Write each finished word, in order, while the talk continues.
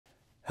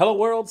Hello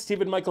world,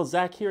 Stephen Michael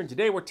Zach here, and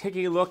today we're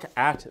taking a look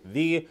at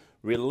the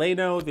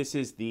RaLeno. This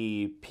is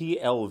the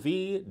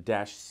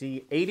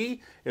PLV-C80.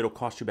 It'll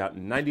cost you about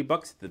 90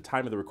 bucks at the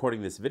time of the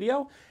recording of this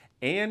video.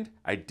 And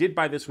I did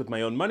buy this with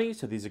my own money,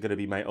 so these are gonna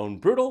be my own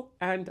brutal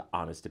and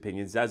honest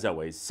opinions as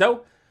always.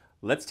 So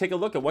let's take a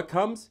look at what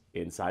comes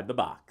inside the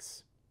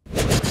box.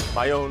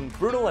 My own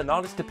brutal and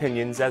honest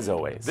opinions as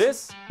always.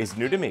 This is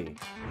new to me.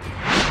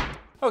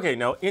 Okay,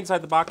 now inside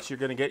the box, you're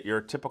gonna get your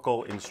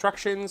typical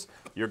instructions.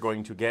 You're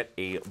going to get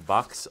a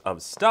box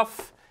of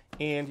stuff,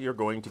 and you're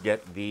going to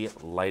get the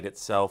light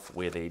itself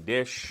with a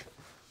dish.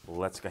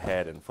 Let's go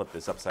ahead and flip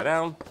this upside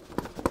down.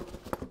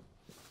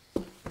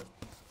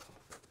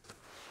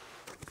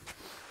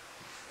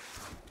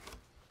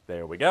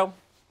 There we go.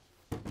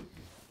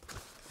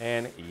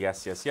 And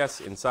yes,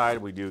 inside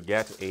we do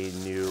get a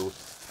new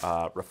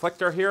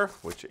reflector here,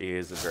 which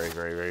is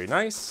very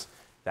nice.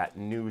 That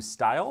new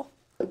style.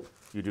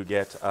 You do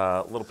get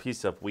a little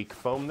piece of weak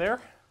foam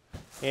there,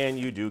 and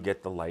you do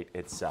get the light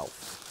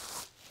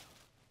itself.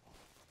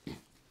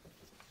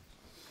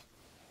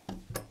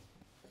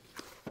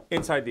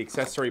 Inside the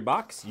accessory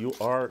box, you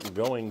are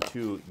going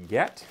to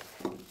get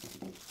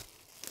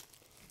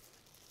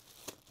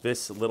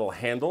this little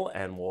handle,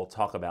 and we'll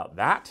talk about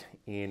that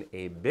in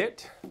a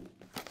bit.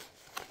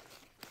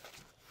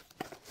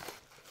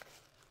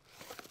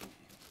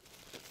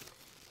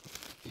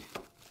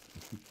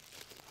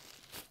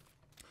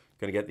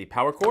 Gonna get the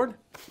power cord.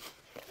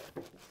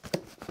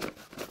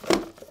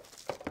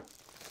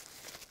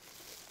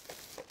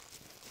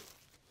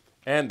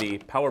 And the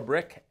power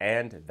brick,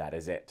 and that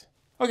is it.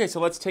 Okay, so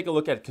let's take a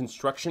look at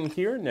construction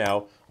here.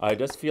 Now, it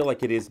does feel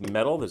like it is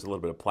metal. There's a little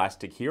bit of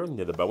plastic here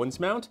near the Bowens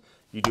mount.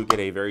 You do get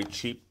a very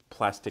cheap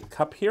plastic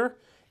cup here,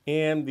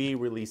 and the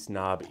release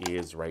knob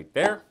is right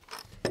there.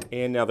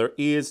 And now there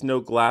is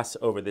no glass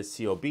over this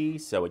COB,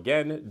 so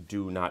again,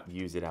 do not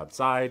use it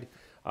outside.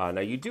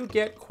 Now you do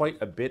get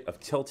quite a bit of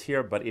tilt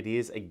here, but it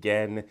is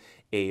again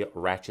a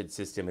ratchet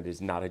system. It is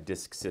not a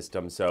disc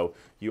system, so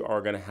you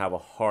are going to have a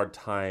hard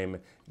time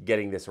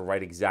getting this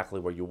right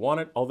exactly where you want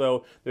it.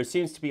 Although there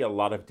seems to be a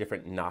lot of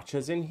different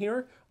notches in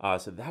here,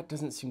 so that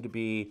doesn't seem to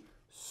be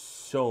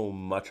so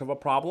much of a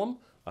problem.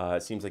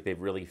 It seems like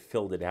they've really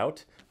filled it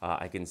out.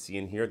 I can see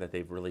in here that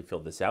they've really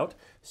filled this out.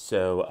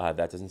 So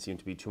that doesn't seem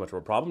to be too much of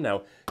a problem.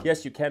 Now,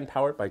 yes, you can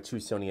power it by 2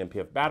 Sony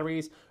MPF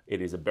batteries.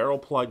 It is a barrel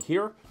plug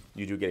here.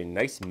 You do get a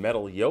nice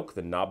metal yoke.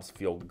 The knobs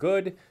feel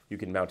good. You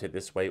can mount it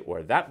this way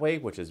or that way,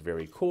 which is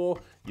very cool.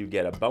 You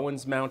get a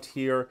Bowens mount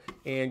here,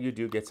 and you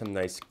do get some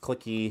nice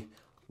clicky,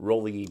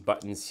 rolly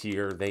buttons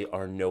here. They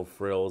are no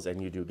frills,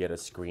 and you do get a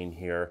screen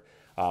here.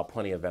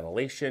 Plenty of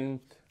ventilation.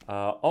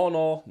 All in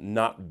all,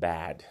 not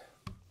bad.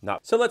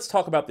 So let's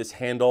talk about this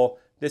handle.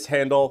 This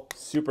handle,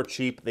 super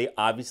cheap. They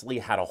obviously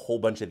had a whole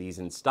bunch of these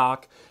in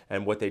stock,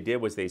 and what they did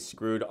was they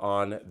screwed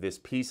on this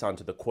piece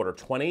onto the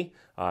 1/4-20.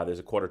 There's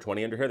a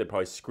 1/4-20 under here. They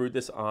probably screwed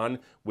this on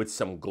with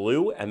some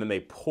glue, and then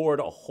they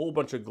poured a whole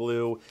bunch of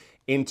glue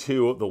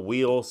into the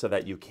wheel so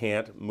that you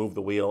can't move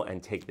the wheel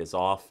and take this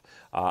off.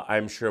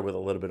 I'm sure with a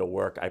little bit of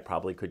work, I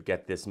probably could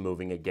get this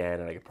moving again,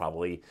 and I could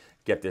probably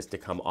get this to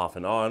come off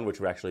and on,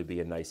 which would actually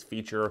be a nice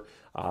feature.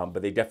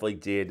 But they definitely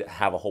did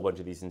have a whole bunch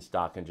of these in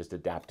stock and just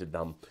adapted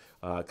them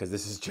because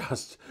this is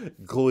just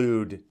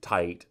glued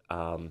tight.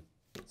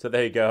 So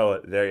there you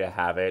go. There you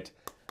have it.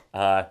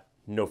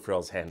 No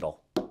frills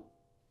handle.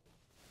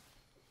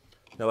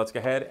 Now let's go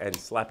ahead and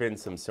slap in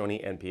some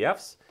Sony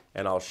NPFs,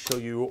 and I'll show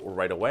you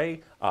right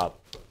away.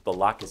 The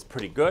lock is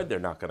pretty good. They're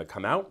not going to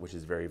come out, which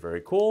is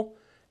very cool.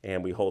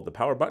 And we hold the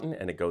power button,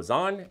 and it goes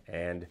on,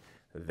 and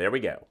there we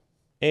go.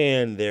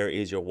 And there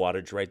is your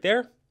wattage right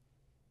there.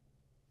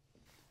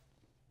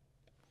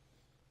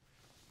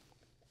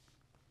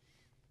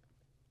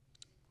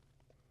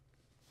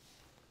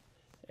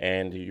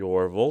 And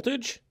your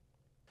voltage.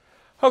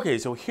 Okay,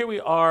 so here we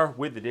are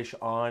with the dish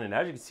on, and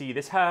as you can see,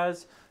 this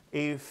has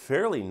a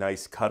fairly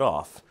nice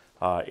cutoff.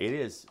 It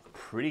is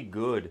pretty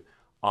good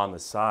on the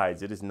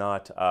sides. It is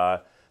not,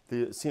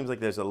 it seems like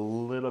there's a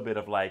little bit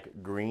of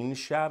like green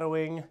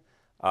shadowing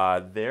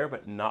there,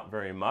 but not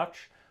very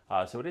much.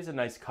 So it is a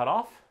nice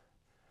cutoff,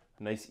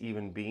 a nice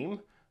even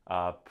beam,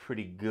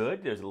 pretty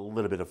good. There's a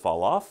little bit of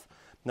fall off.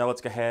 Now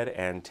let's go ahead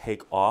and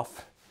take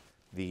off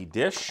the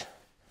dish,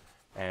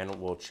 and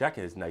we'll check.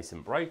 It is nice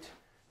and bright.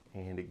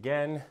 And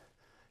again,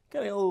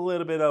 getting a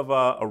little bit of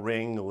a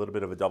ring, a little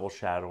bit of a double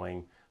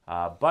shadowing,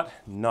 but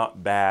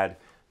not bad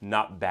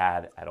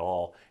at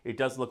all. It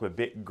does look a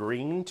bit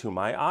green to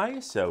my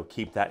eye, so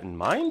keep that in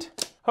mind.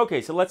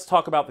 Okay, so let's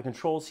talk about the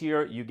controls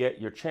here. You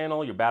get your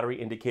channel, your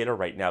battery indicator.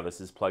 Right now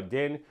this is plugged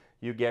in.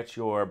 You get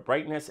your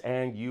brightness,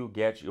 and you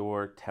get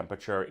your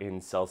temperature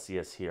in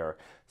Celsius here.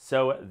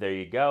 So there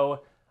you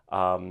go.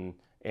 And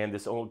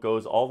this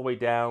goes all the way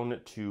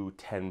down to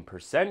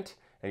 10%.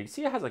 And you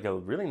see it has like a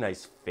really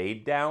nice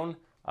fade down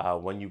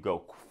when you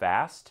go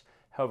fast.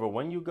 However,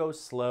 when you go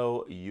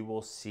slow, you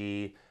will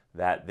see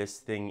that this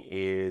thing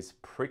is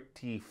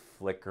pretty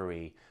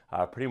flickery,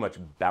 pretty much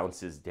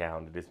bounces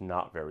down. It is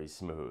not very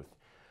smooth.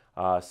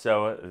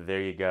 So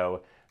there you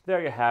go.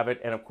 there you have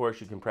it. And of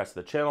course, you can press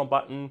the channel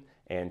button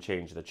and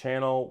change the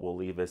channel. We'll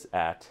leave this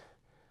at,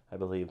 I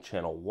believe,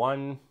 channel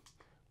 1,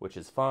 which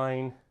is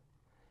fine.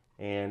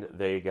 And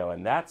there you go.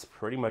 And that's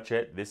pretty much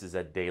it. This is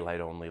a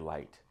daylight only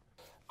light.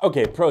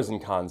 Okay, pros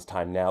and cons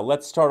time now.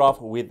 Let's start off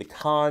with the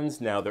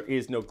cons. Now, there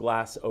is no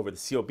glass over the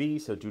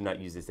COB, so do not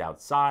use this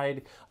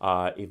outside.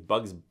 If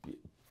bugs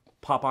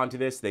pop onto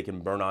this, they can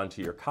burn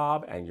onto your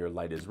cob and your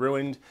light is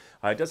ruined.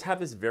 It does have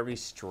this very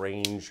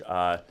strange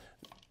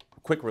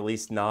quick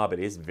release knob. It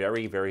is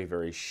very, very,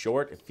 very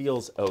short. It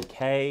feels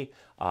okay.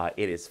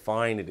 It is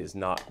fine. It is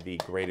not the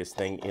greatest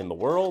thing in the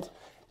world.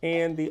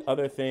 And the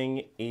other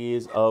thing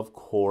is, of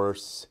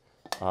course,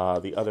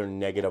 the other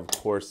negative, of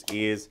course,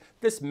 is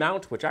this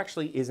mount, which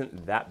actually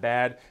isn't that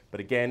bad. But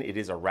again, it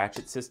is a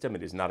ratchet system.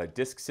 It is not a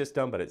disc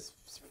system, but it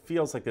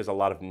feels like there's a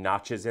lot of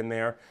notches in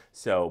there.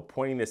 So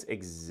pointing this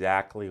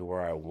exactly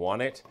where I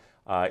want it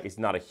is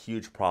not a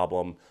huge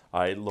problem.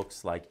 It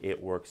looks like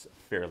it works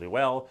fairly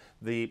well.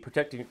 The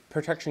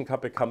protection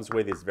cup it comes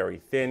with is very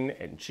thin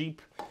and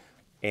cheap.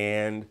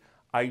 And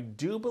I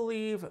do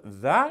believe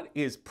that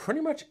is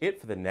pretty much it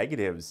for the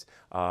negatives.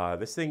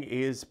 This thing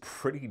is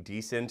pretty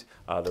decent.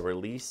 The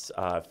release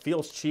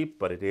feels cheap,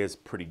 but it is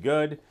pretty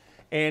good.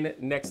 And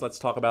next, let's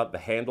talk about the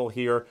handle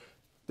here.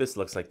 This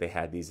looks like they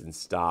had these in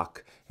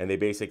stock, and they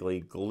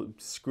basically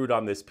screwed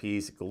on this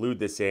piece, glued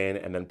this in,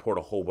 and then poured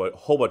a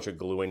whole bunch of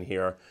glue in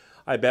here.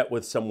 I bet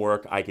with some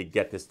work, I could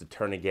get this to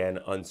turn again,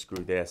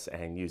 unscrew this,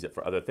 and use it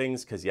for other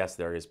things, because yes,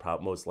 there is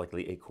most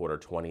likely a quarter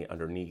 20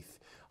 underneath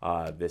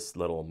this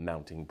little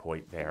mounting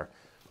point there.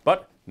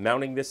 But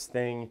mounting this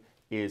thing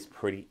is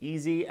pretty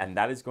easy, and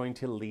that is going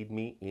to lead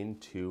me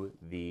into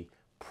the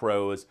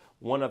pros.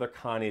 One other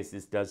con is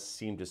this does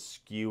seem to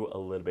skew a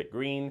little bit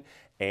green,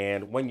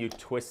 and when you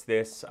twist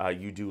this,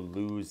 you do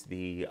lose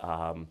the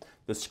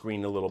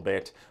screen a little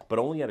bit, but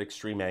only at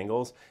extreme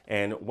angles.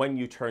 And when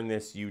you turn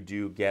this, you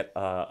do get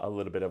a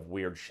little bit of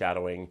weird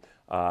shadowing.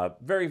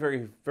 Very,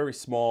 very, very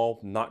small,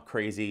 not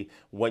crazy.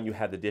 When you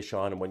have the dish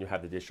on and when you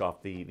have the dish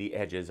off, the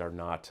edges are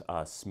not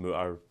smooth,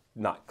 are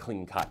not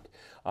clean cut.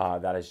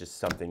 That is just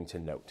something to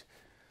note.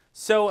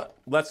 So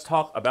let's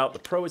talk about the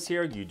pros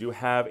here. You do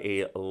have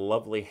a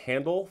lovely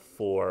handle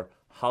for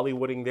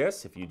Hollywooding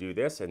this. If you do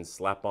this and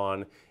slap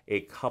on a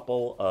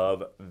couple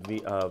of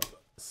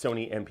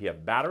Sony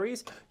NPF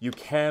batteries, you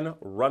can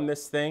run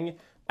this thing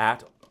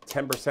at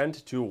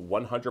 10% to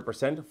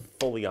 100%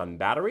 fully on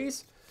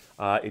batteries.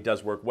 It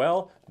does work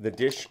well. The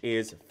dish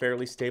is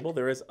fairly stable.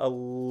 There is a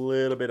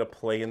little bit of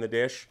play in the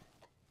dish.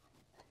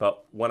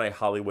 But when I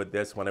Hollywood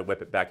this, when I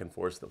whip it back and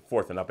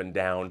forth and up and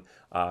down,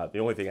 the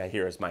only thing I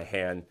hear is my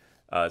hand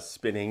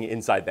spinning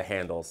inside the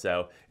handle.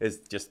 So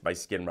it's just my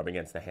skin rubbing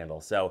against the handle.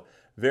 So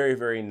very,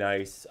 very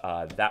nice.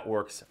 That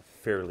works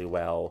fairly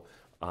well.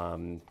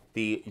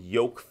 The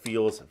yoke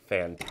feels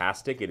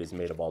fantastic. It is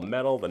made of all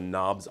metal. The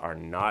knobs are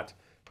not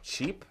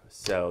cheap,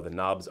 so the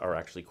knobs are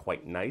actually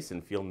quite nice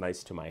and feel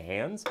nice to my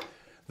hands.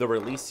 The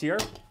release here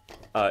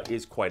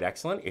is quite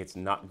excellent. It's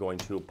not going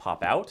to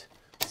pop out.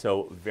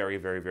 So very,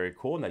 very, very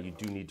cool. Now you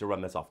do need to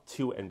run this off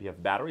 2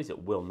 NPF batteries.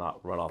 It will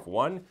not run off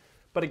 1,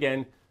 but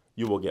again,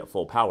 you will get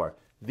full power.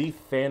 The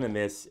fan in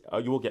this,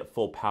 you will get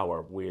full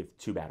power with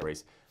 2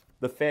 batteries.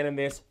 The fan in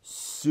this,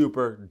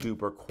 super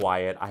duper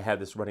quiet. I had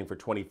this running for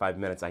 25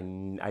 minutes. I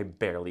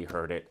barely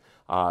heard it.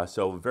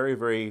 So very,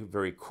 very,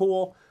 very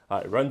cool.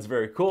 It runs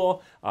very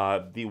cool.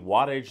 The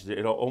wattage,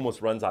 it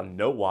almost runs on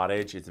no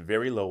wattage. It's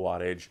very low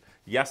wattage.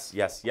 Yes,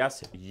 yes,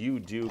 yes, you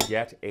do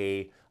get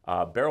a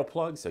barrel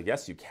plug. So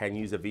yes, you can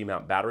use a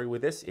V-mount battery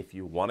with this if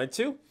you wanted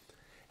to.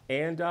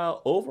 And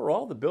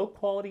overall, the build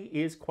quality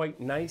is quite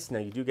nice. Now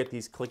you do get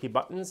these clicky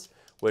buttons,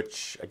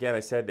 which again, I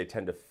said they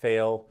tend to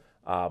fail.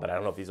 But I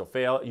don't know if these will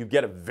fail. You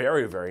get a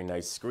very, very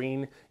nice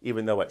screen,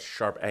 even though at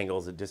sharp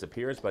angles it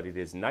disappears, but it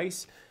is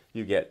nice.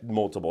 You get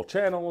multiple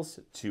channels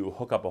to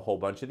hook up a whole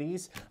bunch of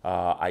these.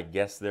 I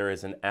guess there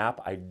is an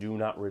app. I do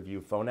not review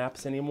phone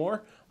apps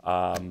anymore,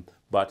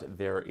 but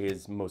there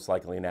is most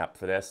likely an app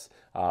for this,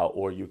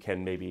 or you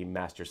can maybe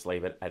master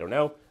slave it. I don't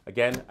know.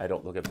 Again, I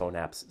don't look at phone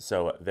apps.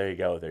 So there you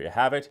go. There you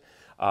have it.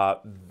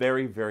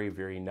 Very, very,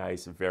 very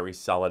nice. Very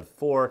solid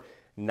for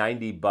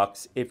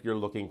 $90 if you're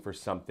looking for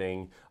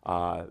something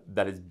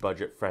that is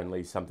budget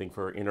friendly, something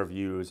for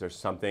interviews or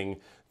something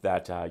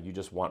that you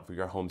just want for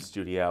your home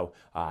studio.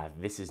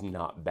 This is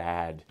not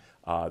bad.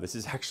 This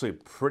is actually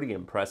pretty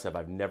impressive.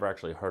 I've never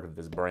actually heard of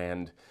this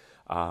brand,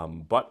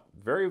 but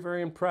very,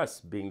 very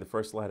impressed, being the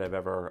first light I've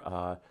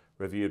ever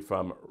reviewed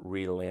from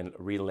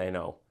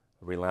RaLeno.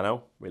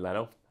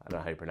 RaLeno? I don't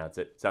know how you pronounce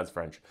it. Sounds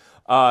French.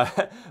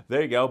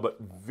 There you go, but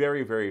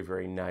very, very,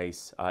 very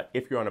nice.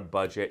 If you're on a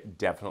budget,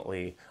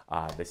 definitely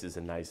this is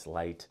a nice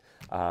light.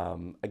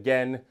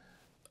 Again,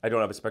 I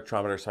don't have a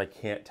spectrometer, so I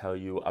can't tell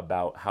you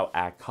about how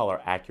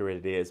color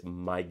accurate it is.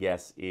 My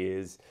guess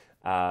is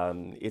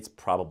it's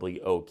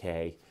probably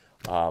okay.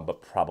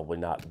 but probably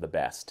not the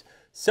best.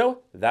 So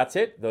that's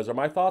it. Those are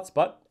my thoughts,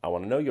 but I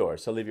want to know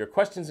yours. So leave your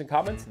questions and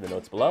comments in the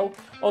notes below.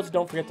 Also,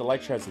 don't forget to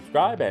like, share, and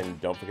subscribe, and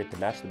don't forget to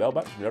mash the bell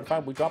button to be notified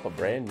when we drop a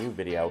brand new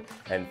video.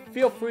 And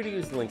feel free to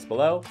use the links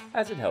below,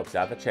 as it helps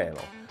out the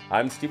channel.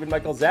 I'm Stephen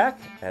Michael Zach,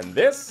 and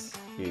this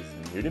is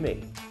New to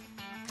Me.